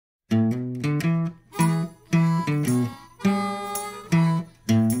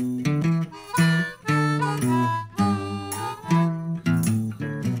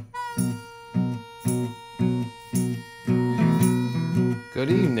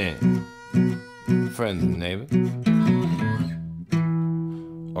evening, friends and neighbors.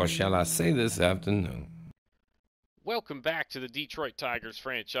 Or shall I say this afternoon? Welcome back to the Detroit Tigers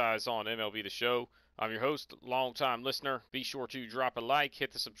franchise on MLB the Show. I'm your host, longtime listener. Be sure to drop a like,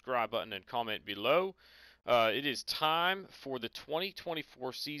 hit the subscribe button, and comment below. It is time for the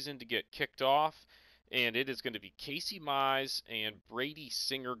 2024 season to get kicked off, and it is going to be Casey Mize and Brady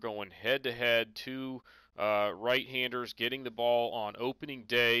Singer going head-to-head, two right-handers getting the ball on opening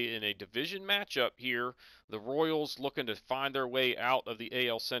day in a division matchup here. The Royals looking to find their way out of the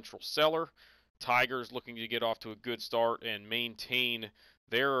AL Central cellar. Tigers looking to get off to a good start and maintain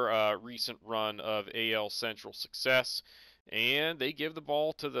their recent run of AL Central success. And they give the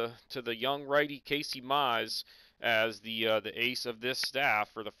ball to the young righty Casey Mize as the ace of this staff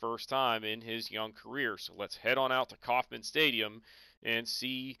for the first time in his young career. So let's head on out to Kauffman Stadium and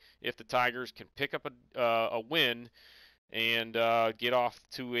see if the Tigers can pick up a win and get off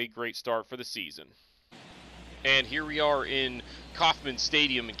to a great start for the season. And here we are in Kauffman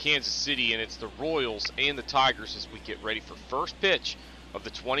Stadium in Kansas City, and it's the Royals and the Tigers as we get ready for first pitch of the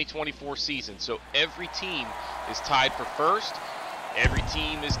 2024 season. So every team is tied for first, every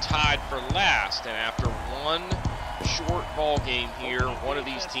team is tied for last, and after one short ball game here, one of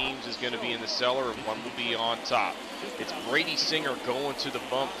these teams is going to be in the cellar and one will be on top. It's Brady Singer going to the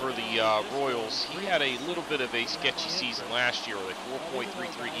bump for the Royals. He had a little bit of a sketchy season last year with a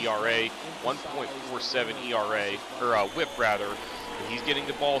 4.33 ERA, 1.47 ERA, or whip rather. And he's getting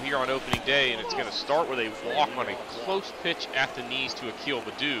the ball here on opening day, and it's going to start with a walk on a close pitch at the knees to Akil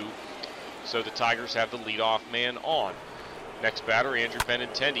Baddoo. So the Tigers have the leadoff man on. Next batter, Andrew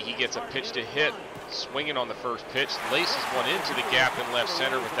Benintendi. He gets a pitch to hit, swinging on the first pitch, laces one into the gap in left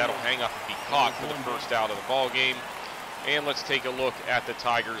center, but that'll hang up and be caught for the first out of the ball game. And let's take a look at the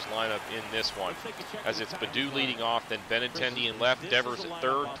Tigers lineup in this one, as it's Baddoo leading off, then Benintendi in left, Devers at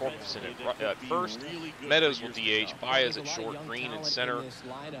third, Torkelson at first, Meadows will DH, Baez at short, Green in center,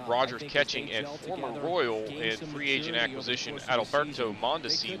 Rogers catching, and former Royal and free agent acquisition Adalberto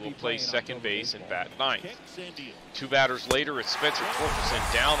Mondesi will play second base and bat ninth. Two batters later, it's Spencer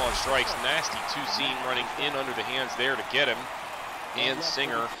Torkelson down on strikes, nasty two-seam running in under the hands there to get him, and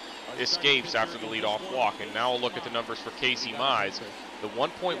Singer escapes after the leadoff walk. And now we'll look at the numbers for Casey Mize. The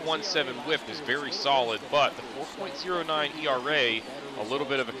 1.17 whip is very solid, but the 4.09 ERA, a little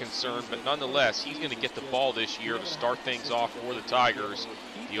bit of a concern, but nonetheless, he's going to get the ball this year to start things off for the Tigers.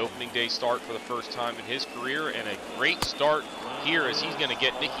 The opening day start for the first time in his career, and a great start here as he's going to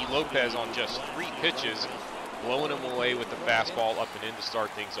get Nicky Lopez on just 3 pitches, blowing him away with the fastball up and in to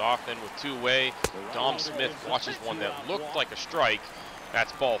start things off. Then with 2 away, Dom Smith watches one that looked like a strike.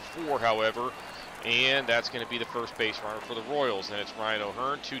 That's ball 4, however, and that's going to be the first base runner for the Royals. And it's Ryan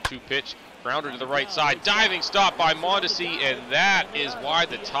O'Hearn, 2-2 pitch, grounder to the right side, diving stop by Mondesi, and that is why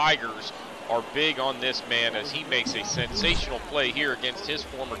the Tigers are big on this man as he makes a sensational play here against his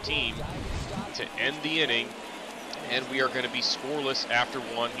former team to end the inning, and we are going to be scoreless after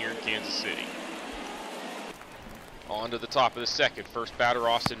 1 here in Kansas City. On to the top of the second. First batter,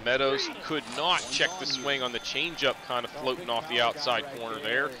 Austin Meadows, could not check the swing on the changeup, kind of floating off the outside corner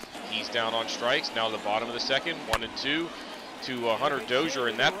there. He's down on strikes. Now the bottom of the second, 1-2 to Hunter Dozier,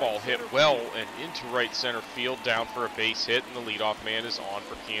 and that ball hit well and into right center field, down for a base hit, and the leadoff man is on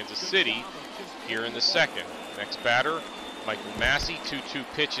for Kansas City here in the second. Next batter, Michael Massey, 2-2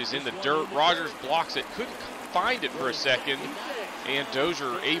 pitches in the dirt. Rogers blocks it, couldn't find it for a second, and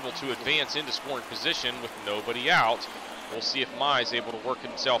Dozier able to advance into scoring position with nobody out. We'll see if Mize is able to work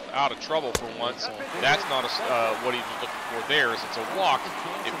himself out of trouble for once. That's not what he was looking for there, as it's a walk.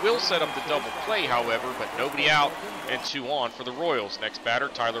 It will set up the double play, however, but nobody out and 2 on for the Royals. Next batter,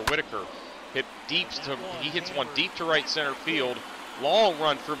 Tyler Whitaker. He hits one deep to right center field. Long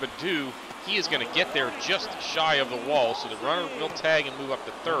run for Baddoo. He is going to get there just shy of the wall, so the runner will tag and move up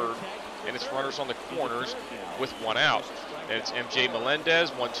to third, and it's runners on the corners with 1 out. And it's MJ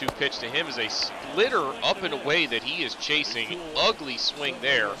Melendez, 1-2 pitch to him is a splitter up and away that he is chasing. Ugly swing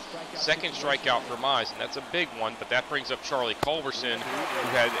there. Second strikeout for Mize, and that's a big one, but that brings up Charlie Culberson, who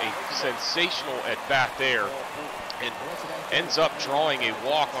had a sensational at-bat there and ends up drawing a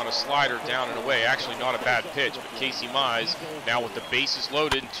walk on a slider down and away. Actually not a bad pitch, but Casey Mize now with the bases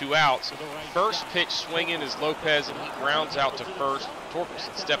loaded and 2 outs. First pitch swinging is Lopez, and he grounds out to first.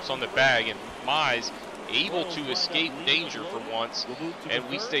 Torkelson steps on the bag, and Mize able to escape danger for once, and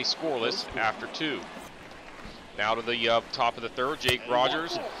we stay scoreless after 2. Now to the top of the third, Jake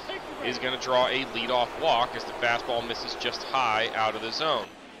Rogers is going to draw a leadoff walk as the fastball misses just high out of the zone.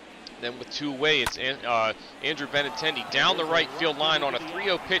 Then with 2 away, it's Andrew Benintendi down the right field line on a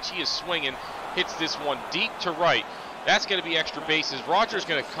 3-0 pitch. He is swinging, hits this one deep to right. That's going to be extra bases. Rogers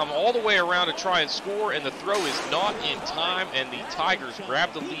going to come all the way around to try and score, and the throw is not in time, and the Tigers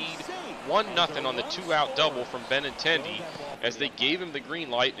grab the lead 1-0 on the 2-out double from Benintendi as they gave him the green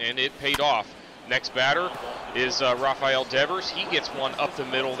light, and it paid off. Next batter is Rafael Devers. He gets one up the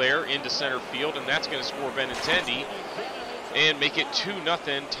middle there into center field, and that's going to score Benintendi and make it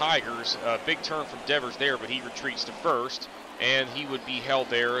 2-0 Tigers. Big turn from Devers there, but he retreats to first, and he would be held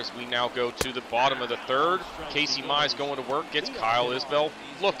there as we now go to the bottom of the third. Casey Mize going to work, gets Kyle Isbell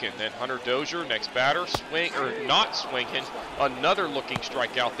looking. Then Hunter Dozier, next batter, not swinging. Another looking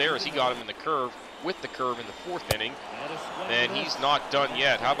strikeout there as he got him in the curve, with the curve in the fourth inning. And he's not done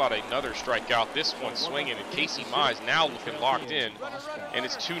yet. How about another strikeout? This one swinging, and Casey Mize now looking locked in. And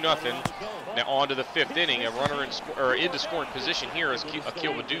it's 2-0. Now on to the fifth inning. A runner into scoring position here as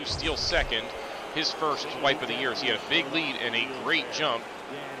Akil Baddoo steals second. His first swipe of the year as he had a big lead and a great jump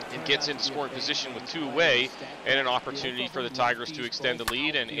and gets into scoring position with 2 away and an opportunity for the Tigers to extend the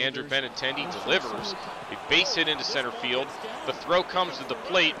lead, and Andrew Benintendi delivers a base hit into center field. The throw comes to the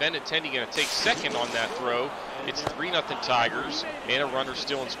plate. Benintendi going to take second on that throw. It's 3-0 Tigers, and a runner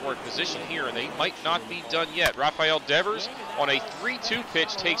still in scoring position here, and they might not be done yet. Rafael Devers on a 3-2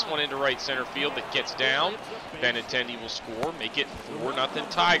 pitch takes one into right center field that gets down. Benintendi will score, make it 4-0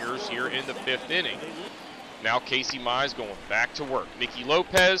 Tigers here in the fifth inning. Now Casey Mize going back to work. Nicky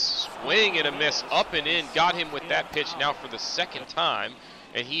Lopez, swing and a miss, up and in, got him with that pitch now for the second time,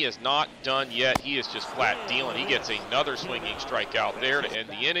 and he is not done yet. He is just flat dealing. He gets another swinging strikeout there to end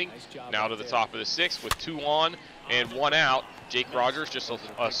the inning. Now to the top of the sixth with 2 on and 1 out. Jake Rogers just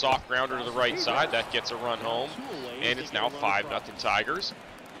a soft grounder to the right side. That gets a run home, and it's now 5-0 Tigers.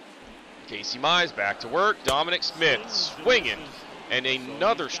 Casey Mize back to work. Dominic Smith swinging. And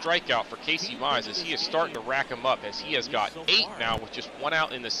another strikeout for Casey Mize as he is starting to rack him up, as he has got 8 now with just 1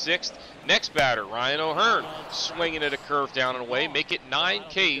 out in the sixth. Next batter, Ryan O'Hearn, swinging at a curve down and away, make it 9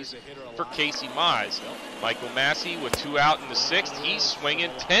 Ks for Casey Mize. Michael Massey with 2 out in the sixth. He's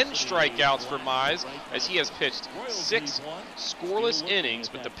swinging 10 strikeouts for Mize as he has pitched 6 scoreless innings,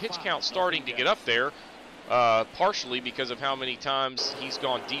 but the pitch count starting to get up there. Partially because of how many times he's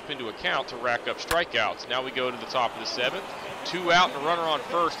gone deep into a count to rack up strikeouts. Now we go to the top of the seventh. 2 out and a runner on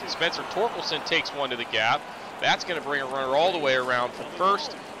first, and Spencer Torkelson takes one to the gap. That's going to bring a runner all the way around from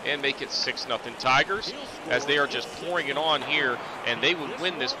first and make it 6-0 Tigers, as they are just pouring it on here, and they would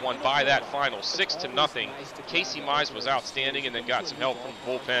win this one by that final 6-0. Casey Mize was outstanding and then got some help from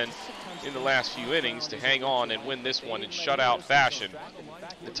the bullpen in the last few innings to hang on and win this one in shutout fashion.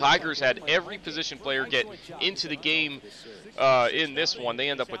 The Tigers had every position player get into the game in this one. They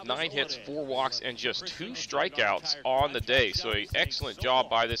end up with 9 hits, 4 walks, and just 2 strikeouts on the day. So an excellent job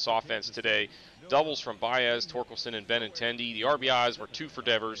by this offense today. Doubles from Baez, Torkelson, and Benintendi. The RBIs were 2 for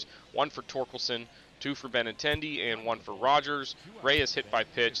Devers, 1 for Torkelson, 2 for Benintendi, and 1 for Rogers. Reyes hit by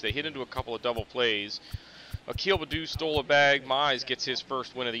pitch. They hit into a couple of double plays. Akil Baddoo stole a bag. Mize gets his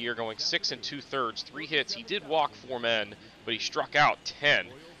first win of the year, going 6 2/3, 3 hits. He did walk 4 men, but he struck out 10,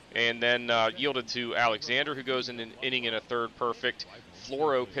 and then yielded to Alexander, who goes in an inning and a third perfect.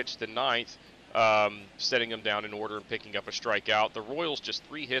 Floro pitched the ninth, setting him down in order and picking up a strikeout. The Royals just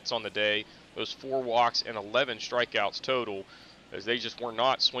 3 hits on the day, those 4 walks and 11 strikeouts total, as they just were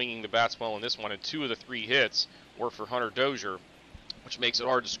not swinging the bats well in this one, and 2 of the 3 hits were for Hunter Dozier, which makes it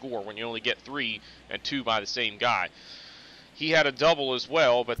hard to score when you only get 3 and 2 by the same guy. He had a double as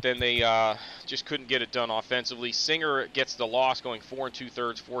well, but then they just couldn't get it done offensively. Singer gets the loss, going 4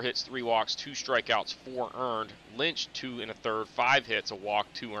 2/3, 4 hits, 3 walks, 2 strikeouts, 4 earned. Lynch 2 1/3, 5 hits, a walk,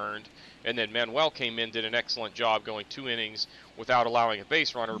 2 earned. And then Manuel came in, did an excellent job, going 2 innings without allowing a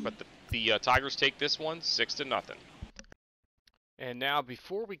base runner. But the Tigers take this one 6-0. And now,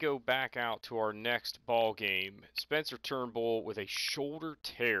 before we go back out to our next ball game, Spencer Turnbull with a shoulder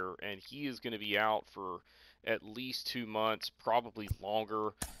tear, and he is going to be out for at least 2 months, probably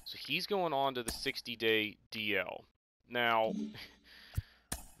longer. So he's going on to the 60-day DL. Now,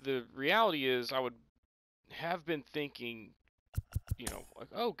 the reality is I would have been thinking, like,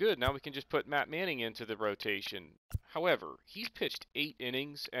 oh, good, now we can just put Matt Manning into the rotation. However, he's pitched 8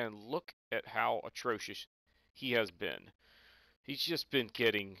 innings, and look at how atrocious he has been. He's just been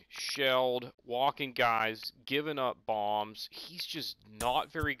getting shelled, walking guys, giving up bombs. He's just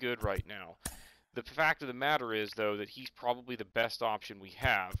not very good right now. The fact of the matter is, though, that he's probably the best option we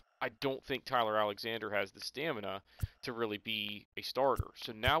have. I don't think Tyler Alexander has the stamina to really be a starter.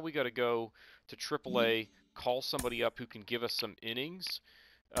 So now we got to go to AAA, call somebody up who can give us some innings.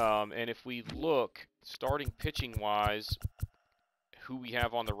 And if we look, starting pitching-wise, who we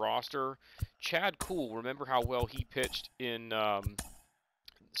have on the roster, Chad Kuhl, remember how well he pitched in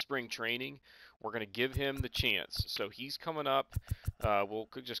spring training? We're going to give him the chance. So he's coming up. We'll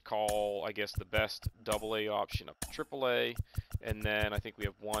just call, I guess, the best AA option up to AAA. And then I think we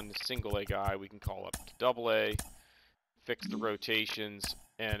have one single A guy we can call up to AA. Fix the rotations,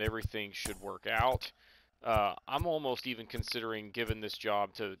 and everything should work out. I'm almost even considering giving this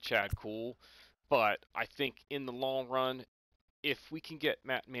job to Chad Kuhl. But I think in the long run, if we can get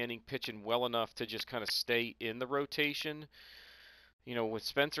Matt Manning pitching well enough to just kind of stay in the rotation, you know, when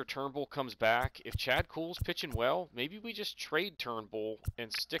Spencer Turnbull comes back, if Chad Kuhl's pitching well, maybe we just trade Turnbull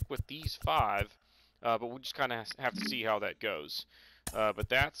and stick with these 5. But we'll just kind of have to see how that goes. But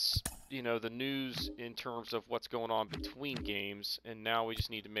that's, you know, the news in terms of what's going on between games. And now we just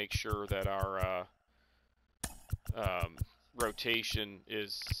need to make sure that our rotation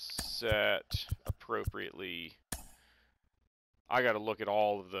is set appropriately. I got to look at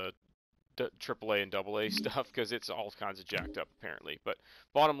all of the AAA and AA stuff because it's all kinds of jacked up apparently. But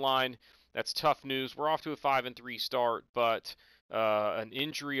bottom line, that's tough news. We're off to a 5-3 start, but an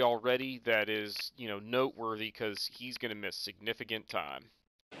injury already that is, you know, noteworthy because he's going to miss significant time.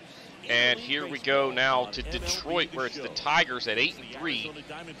 And here we go now to Detroit, where it's the Tigers at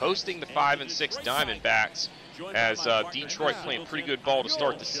 8-3, hosting the 5-6 Diamondbacks, as Detroit playing pretty good ball to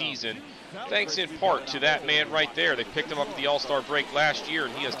start the season, thanks in part to that man right there. They picked him up at the All-Star break last year,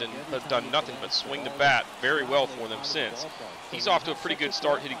 and he has done nothing but swing the bat very well for them since. He's off to a pretty good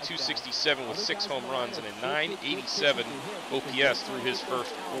start, hitting .267 with 6 home runs and a .987 OPS through his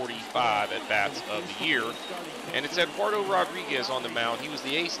first 45 at-bats of the year. And it's Eduardo Rodriguez on the mound. He was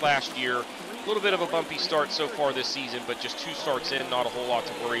the ace last year. A little bit of a bumpy start so far this season, but just 2 starts in, not a whole lot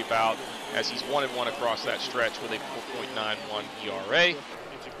to worry about, as he's 1-1 across that stretch with a 4.91 ERA.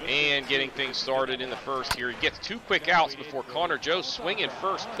 And getting things started in the first here. He gets 2 quick outs before Connor Joe swinging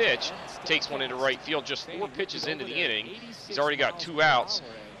first pitch. Takes one into right field just 4 pitches into the inning. He's already got 2 outs,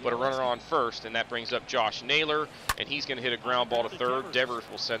 but a runner on first, and that brings up Josh Naylor, and he's going to hit a ground ball to third. Devers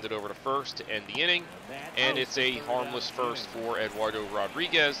will send it over to first to end the inning, and it's a harmless first for Eduardo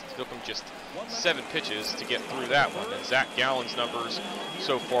Rodriguez. It took him just 7 pitches to get through that one. And Zach Gallen's numbers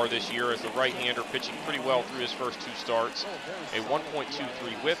so far this year as the right-hander pitching pretty well through his first 2 starts. A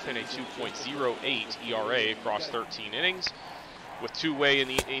 1.23 whip and a 2.08 ERA across 13 innings. With two-way in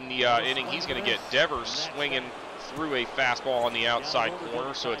the inning, he's going to get Devers swinging through a fastball on the outside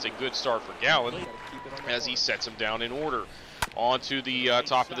corner, so it's a good start for Gallen as he sets him down in order. On to the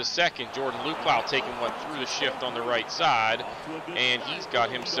top of the second, Jordan Luplow taking one through the shift on the right side, and he's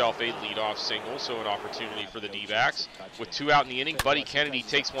got himself a leadoff single, so an opportunity for the D-backs. With 2 out in the inning, Buddy Kennedy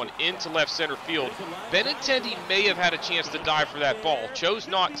takes one into left center field. Benintendi may have had a chance to dive for that ball, chose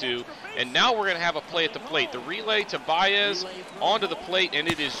not to, and now we're going to have a play at the plate. The relay to Baez onto the plate, and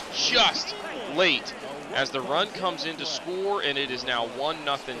it is just late as the run comes in to score, and it is now 1-0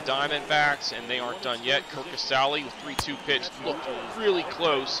 Diamondbacks, and they aren't done yet. Kirk Casale with 3-2 pitch looked really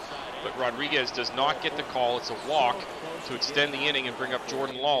close, but Rodriguez does not get the call. It's a walk to extend the inning and bring up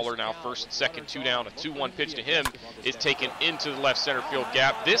Jordan Lawler. Now first and second, 2 down. A 2-1 pitch to him is taken into the left center field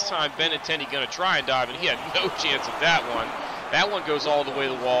gap. This time Benintendi going to try and dive, and he had no chance of that one. That one goes all the way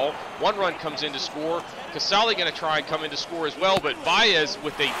to the wall. 1 run comes in to score. Casale going to try and come in to score as well, but Baez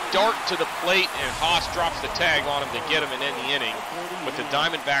with a dart to the plate, and Haas drops the tag on him to get him and end the inning. But the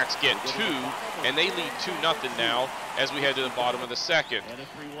Diamondbacks get 2, and they lead 2-0 now as we head to the bottom of the second.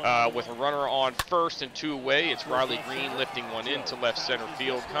 With a runner on first and 2 away, it's Riley Green lifting one into left center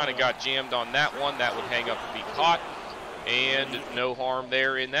field. Kind of got jammed on that one. That would hang up and be caught. And no harm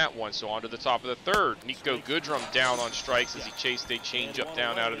there in that one. So on to the top of the third. Nico Goodrum down on strikes as he chased a changeup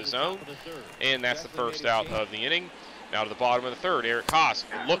down out of the zone. And that's the first out of the inning. Now to the bottom of the third. Eric Haas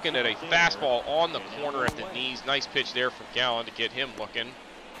looking at a fastball on the corner at the knees. Nice pitch there from Gallen to get him looking.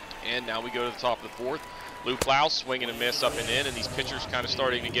 And now we go to the top of the fourth. Luplow swinging a miss up and in. And these pitchers kind of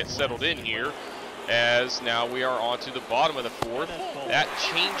starting to get settled in here, as now we are on to the bottom of the fourth. That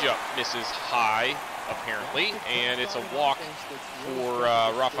changeup misses high, apparently, and it's a walk for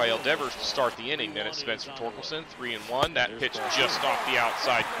Rafael Devers to start the inning. Then it's Spencer Torkelson, 3-1. That pitch just off the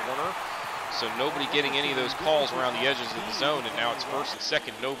outside corner. So nobody getting any of those calls around the edges of the zone, and now it's first and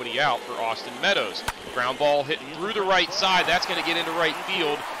second, nobody out for Austin Meadows. Ground ball hit through the right side. That's going to get into right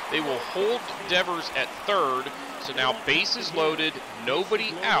field. They will hold Devers at third. So now bases loaded,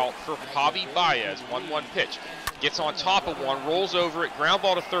 nobody out for Javi Baez. 1-1 pitch. Gets on top of one, rolls over it, ground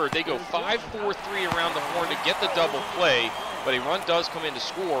ball to third. They go 5-4-3 around the horn to get the double play, but a run does come in to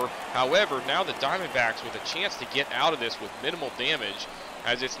score. However, now the Diamondbacks with a chance to get out of this with minimal damage.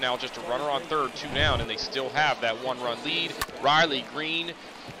 as it's now just a runner on third, 2 down, and they still have that 1-run lead. Riley Green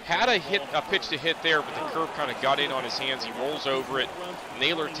had a pitch to hit there, but the curve kind of got in on his hands. He rolls over it.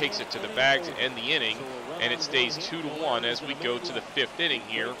 Naylor takes it to the bag to end the inning, and it stays 2-1 as we go to the 5th inning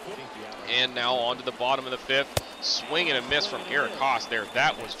here. And now on to the bottom of the 5th. Swing and a miss from Eric Haas there.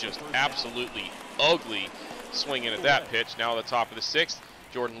 That was just absolutely ugly swinging at that pitch. Now at the top of the 6th,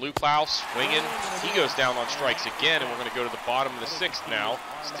 Jordan Luplow swinging. He goes down on strikes again, and we're going to go to the bottom of the 6th now.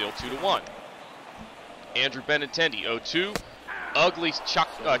 Still 2-1. Andrew Benintendi, 0-2. Ugly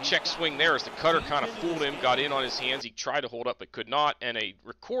check swing there as the cutter kind of fooled him, got in on his hands. He tried to hold up but could not, and a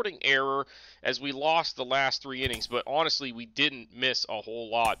recording error as we lost the last 3 innings. But honestly, we didn't miss a whole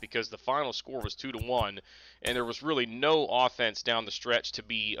lot because the final score was 2-1, and there was really no offense down the stretch to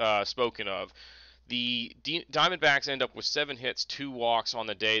be spoken of. The Diamondbacks end up with 7 hits, 2 walks on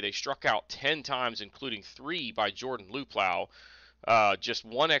the day. They struck out 10 times, including 3 by Jordan Luplow. Just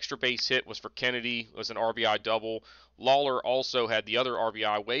 1 extra base hit was for Kennedy, was an RBI double. Lawler also had the other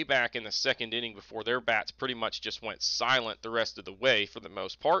RBI way back in the 2nd inning before their bats pretty much just went silent the rest of the way for the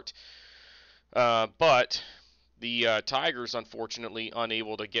most part. But the Tigers, unfortunately,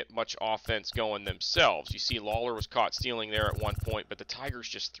 unable to get much offense going themselves. You see Lawler was caught stealing there at one point, but the Tigers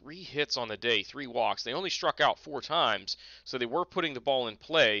just 3 hits on the day, 3 walks. They only struck out 4 times, so they were putting the ball in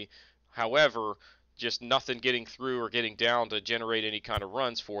play. However, just nothing getting through or getting down to generate any kind of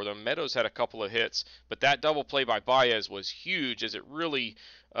runs for them. Meadows had a couple of hits, but that double play by Baez was huge as it really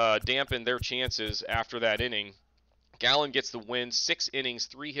dampened their chances after that inning. Gallen gets the win, 6 innings,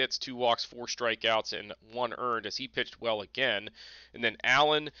 3 hits, 2 walks, 4 strikeouts, and 1 earned as he pitched well again. And then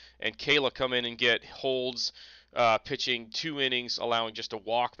Allen and Kayla come in and get holds, pitching 2 innings, allowing just a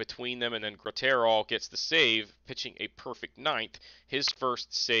walk between them, and then Gratterall gets the save, pitching a perfect 9th, his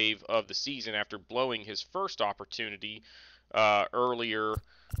first save of the season after blowing his first opportunity earlier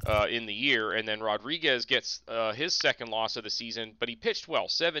in the year. And then Rodriguez gets his 2nd loss of the season, but he pitched well,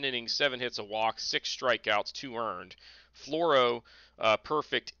 7 innings, 7 hits, a walk, 6 strikeouts, 2 earned. Floro,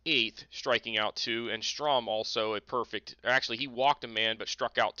 perfect 8th, striking out 2, and Strom also a perfect, actually he walked a man but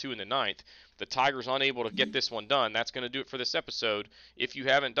struck out 2 in the 9th. The Tigers unable to get this one done. That's going to do it for this episode. If you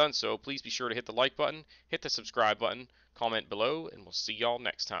haven't done so, please be sure to hit the like button, hit the subscribe button, comment below, and we'll see y'all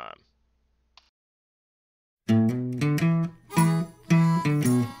next time.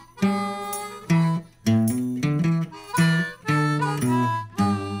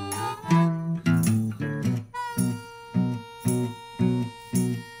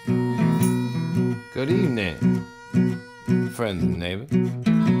 Good evening, friends and neighbors.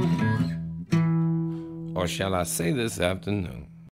 Or shall I say this afternoon?